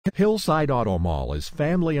Hillside Auto Mall is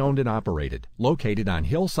family-owned and operated, located on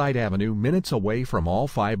Hillside Avenue, minutes away from all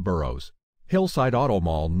 5 boroughs. Hillside Auto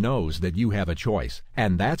Mall knows that you have a choice,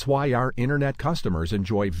 and that's why our internet customers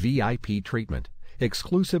enjoy VIP treatment,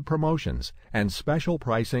 exclusive promotions, and special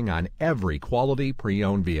pricing on every quality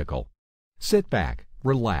pre-owned vehicle. Sit back,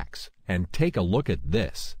 relax, and take a look at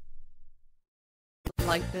this.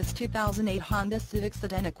 Like this 2008 Honda Civic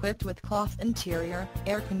Sedan equipped with cloth interior,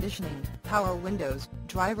 air conditioning, power windows,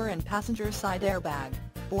 driver and passenger side airbag,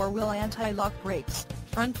 4-wheel anti-lock brakes,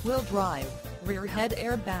 front-wheel drive, rear head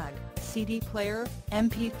airbag, CD player,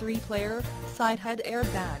 MP3 player, side head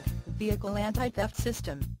airbag, vehicle anti-theft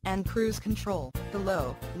system, and cruise control. The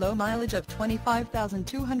low mileage of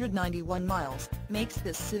 25,291 miles makes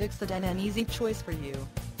this Civic Sedan an easy choice for you.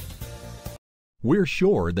 We're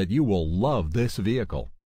sure that you will love this vehicle.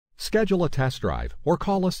 Schedule a test drive or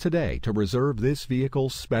call us today to reserve this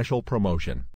vehicle's special promotion.